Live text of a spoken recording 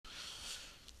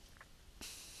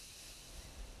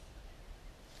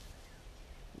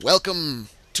Welcome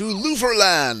to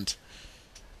Looferland!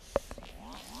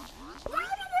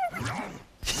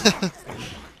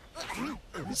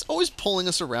 He's always pulling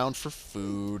us around for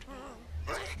food.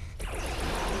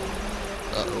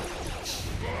 Uh-oh.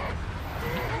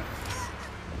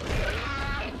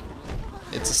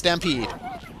 It's a stampede.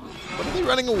 What are they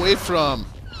running away from?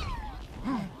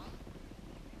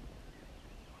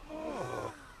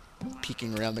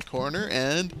 Peeking around the corner,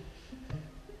 and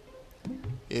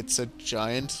it's a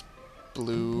giant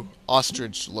blue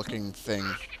ostrich-looking thing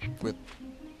with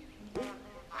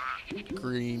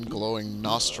green glowing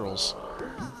nostrils.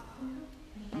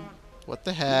 What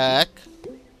the heck?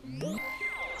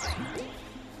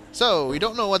 So, we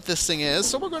don't know what this thing is,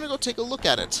 so we're going to go take a look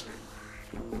at it.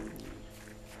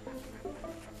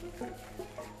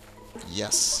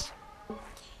 Yes.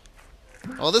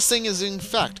 Well, this thing is in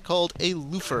fact called a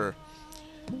Loofer.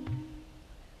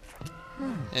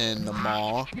 And the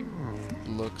maw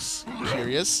looks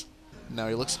curious. Now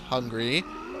he looks hungry.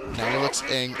 Now he looks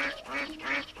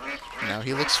Now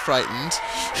he looks frightened.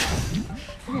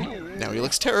 Now he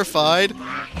looks terrified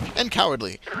and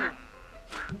cowardly.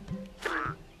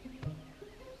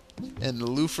 And the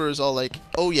Loofer is all like,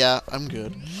 "Oh yeah, I'm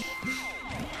good."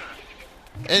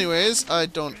 Anyways, I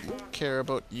don't care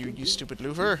about you, you stupid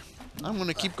Loofer. I'm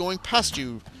gonna keep going past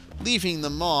you, leaving the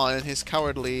maw in his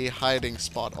cowardly hiding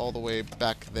spot all the way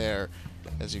back there,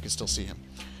 as you can still see him.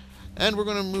 And we're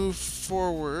gonna move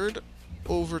forward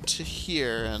over to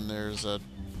here, and there's a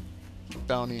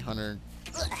bounty hunter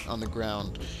on the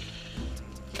ground.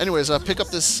 Anyways, pick up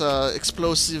this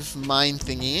explosive mine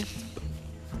thingy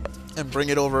and bring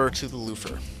it over to the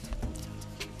Loofer.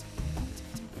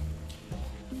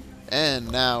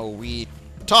 And now we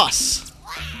toss.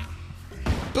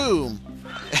 Boom!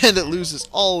 And it loses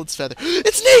all its feathers.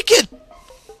 It's naked!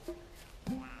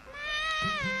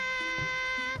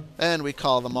 And we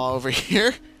call them all over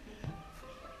here.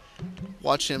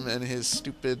 Watch him and his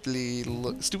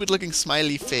stupid-looking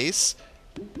smiley face.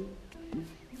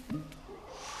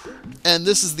 And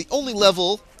this is the only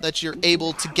level that you're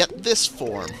able to get this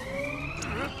form.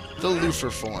 The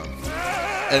Loofer form.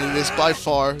 And it is by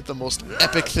far the most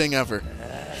epic thing ever.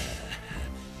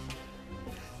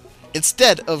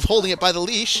 Instead of holding it by the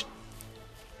leash,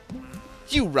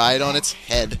 you ride on its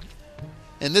head.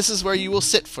 And this is where you will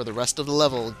sit for the rest of the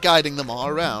level, guiding them all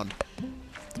around.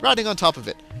 Riding on top of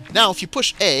it. Now, if you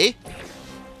push A,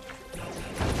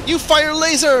 you fire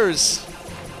lasers!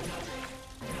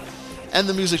 And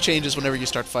the music changes whenever you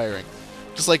start firing.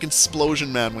 Just like in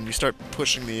Explosion Man, when you start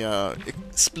pushing the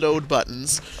explode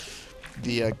buttons,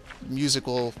 the music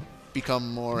will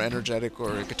become more energetic,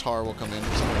 or a guitar will come in,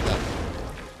 or something like that.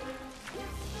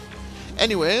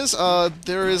 Anyways,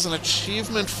 there is an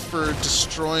achievement for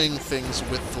destroying things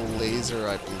with the laser,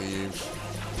 I believe.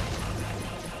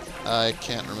 I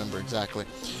can't remember exactly.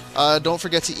 Don't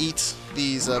forget to eat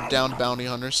these downed bounty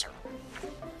hunters.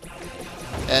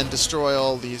 And destroy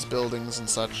all these buildings and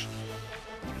such.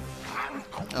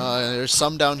 There's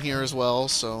some down here as well,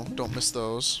 so don't miss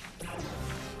those.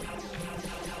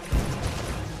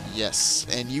 Yes,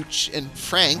 and and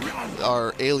Frank,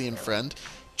 our alien friend,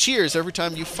 cheers every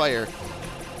time you fire.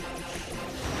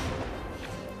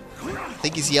 I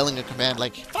think he's yelling a command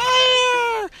like,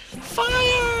 "Fire!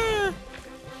 Fire!"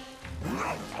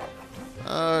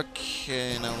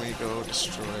 Okay, now we go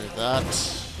destroy that.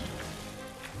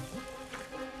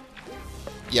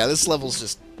 Yeah, this level's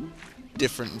just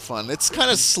different and fun. It's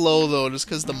kind of slow, though, just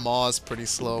because the maw is pretty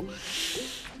slow.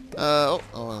 Oh,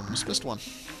 I almost missed one.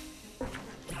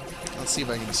 Let's see if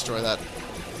I can destroy that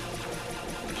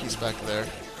piece back there.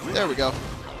 There we go.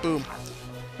 Boom.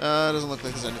 Doesn't look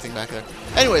like there's anything back there.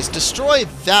 Anyways, destroy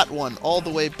that one all the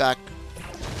way back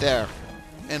there.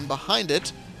 And behind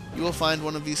it, you will find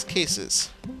one of these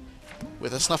cases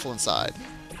with a snuffle inside.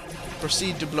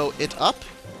 Proceed to blow it up,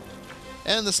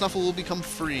 and the snuffle will become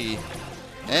free.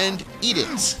 And eat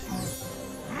it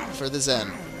for the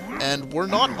Zen. And we're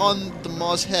not on the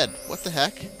maw's head. What the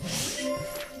heck?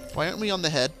 Why aren't we on the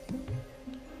head?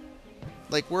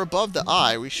 Like, we're above the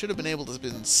eye. We should have been able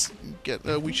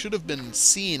to we should have been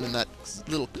seen in that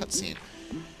little cutscene.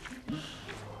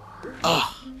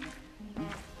 Ah,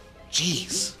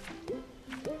 jeez.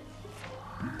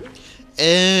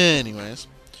 Anyways,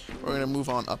 we're gonna move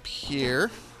on up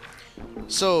here.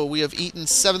 So we have eaten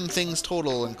 7 things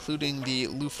total, including the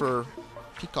Loofer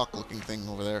peacock-looking thing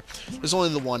over there. There's only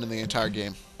the one in the entire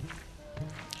game.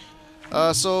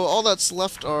 So all that's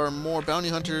left are more bounty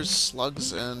hunters,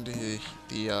 slugs, and the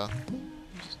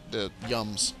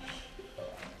yums.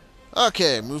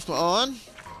 Okay, move on.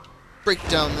 Break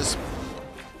down this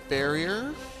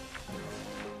barrier.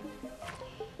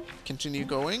 continue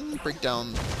going. Break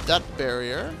down that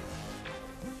barrier.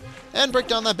 And break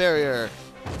down that barrier.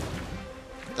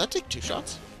 Did that take 2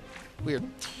 shots? Weird.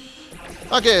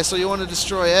 Okay, so you want to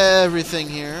destroy everything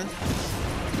here.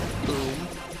 Boom.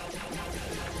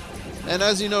 And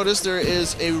as you notice, there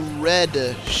is a red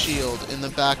shield in the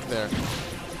back there.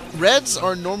 Reds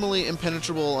are normally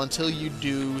impenetrable until you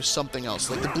do something else.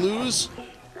 Like the blues,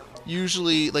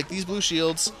 usually, like these blue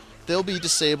shields, they'll be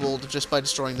disabled just by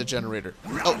destroying the generator.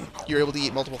 Oh, you're able to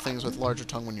eat multiple things with larger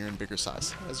tongue when you're in bigger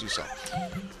size, as you saw.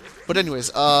 But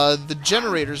anyways, the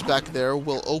generators back there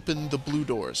will open the blue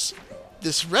doors.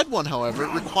 This red one, however,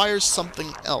 requires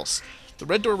something else. The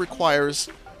red door requires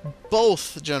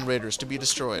both generators to be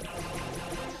destroyed.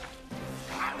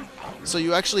 So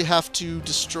you actually have to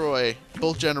destroy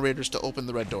both generators to open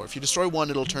the red door. If you destroy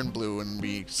one, it'll turn blue and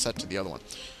be set to the other one.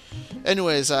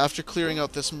 Anyways, after clearing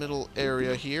out this middle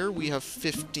area here, we have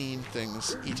 15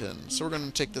 things eaten. So we're going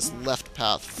to take this left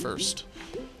path first.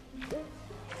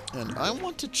 And I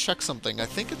want to check something. I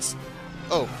think it's...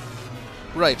 Oh,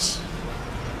 right.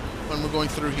 When we're going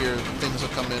through here, things will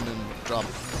come in and drop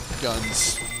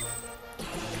guns.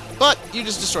 But you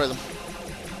just destroy them.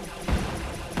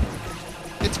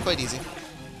 It's quite easy.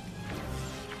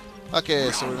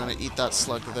 Okay, so we're going to eat that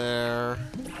slug there.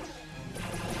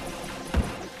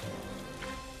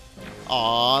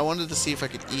 Aw, I wanted to see if I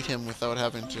could eat him without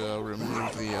having to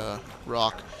remove the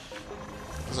rock.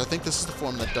 Because I think this is the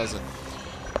form that does it.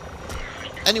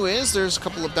 Anyways, there's a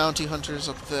couple of bounty hunters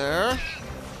up there.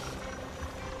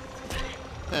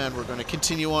 And we're going to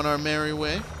continue on our merry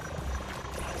way.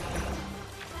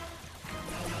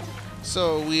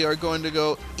 So we are going to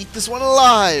go eat this one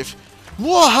alive!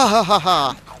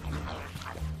 Mwahahaha!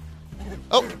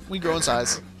 Oh, we grow in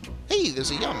size. Hey,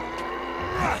 there's a yum.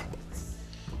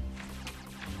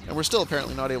 And we're still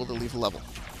apparently not able to leave the level.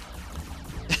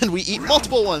 And we eat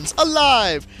multiple ones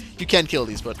alive! You can kill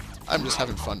these, but I'm just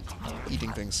having fun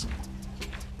eating things.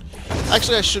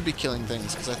 Actually, I should be killing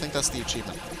things, because I think that's the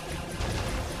achievement.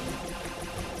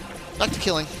 Back to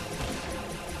killing.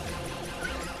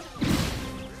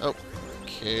 Oh.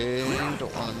 Okay,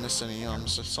 don't want to miss any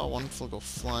yums. I saw one go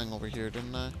flying over here,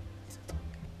 didn't I?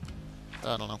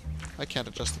 I don't know. I can't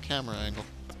adjust the camera angle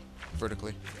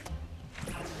vertically.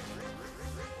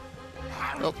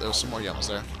 Oh, there was some more yums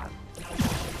there.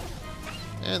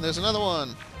 And there's another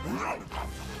one!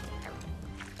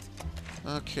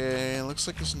 Okay, looks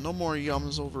like there's no more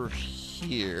yums over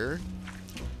here.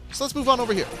 So let's move on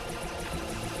over here.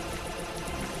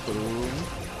 Boom.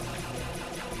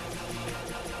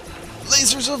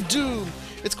 Lasers of doom!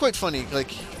 It's quite funny,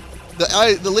 like, the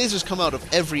lasers come out of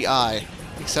every eye,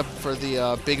 except for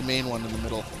the big main one in the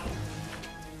middle.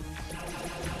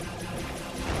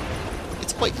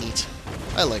 It's quite neat.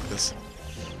 I like this.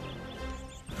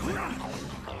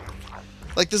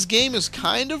 Like, this game is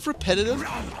kind of repetitive,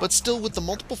 but still with the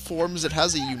multiple forms, it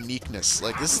has a uniqueness.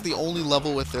 Like, this is the only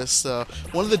level with this.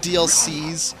 One of the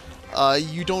DLCs,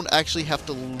 you don't actually have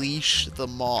to leash the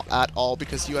Maw at all,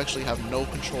 because you actually have no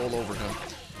control over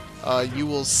him. You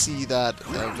will see that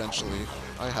eventually.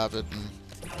 I have it and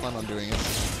plan on doing it.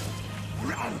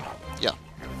 Yeah.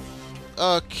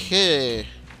 Okay.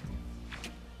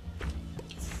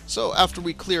 So, after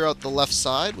we clear out the left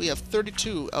side, we have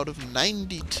 32 out of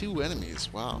 92 enemies.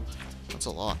 Wow, that's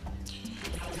a lot.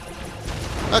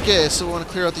 Okay, so we want to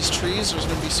clear out these trees. There's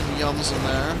going to be some yums in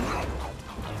there.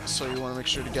 So you want to make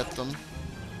sure to get them.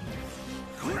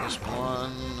 There's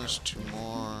one, there's 2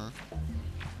 more.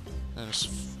 And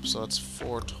so that's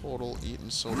 4 total eaten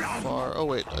so far. Oh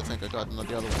wait, I think I got the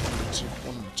other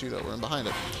one of the two that were in behind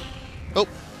it. Oh!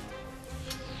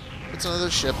 It's another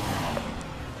ship.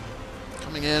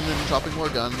 Coming in and dropping more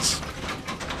guns.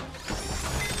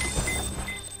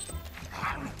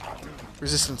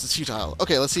 Resistance is futile.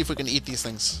 Okay, let's see if we can eat these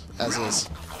things as is.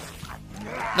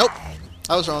 Nope!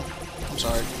 I was wrong. I'm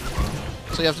sorry.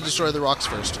 So you have to destroy the rocks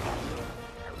first.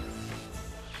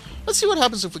 Let's see what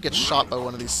happens if we get shot by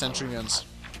one of these sentry guns.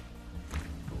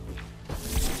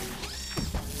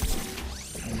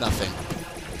 Nothing.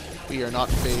 We are not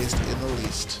phased in the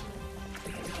least.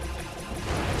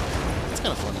 It's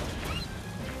kind of funny.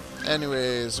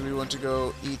 Anyways, we want to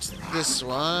go eat this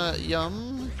one.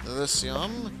 Yum. This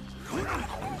yum.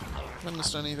 Have I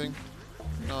missed anything?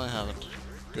 No, I haven't.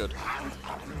 Good.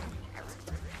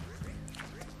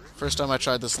 First time I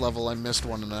tried this level, I missed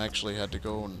one and I actually had to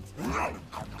go and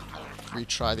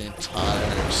retry the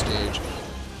entire stage.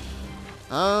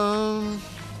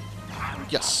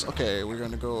 Yes, okay, we're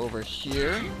gonna go over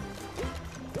here.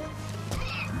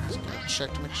 Just gonna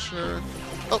check to make sure.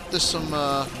 Oh, there's some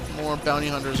more bounty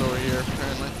hunters over here,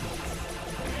 apparently.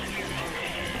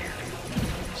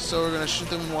 So we're gonna shoot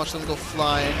them and watch them go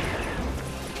flying.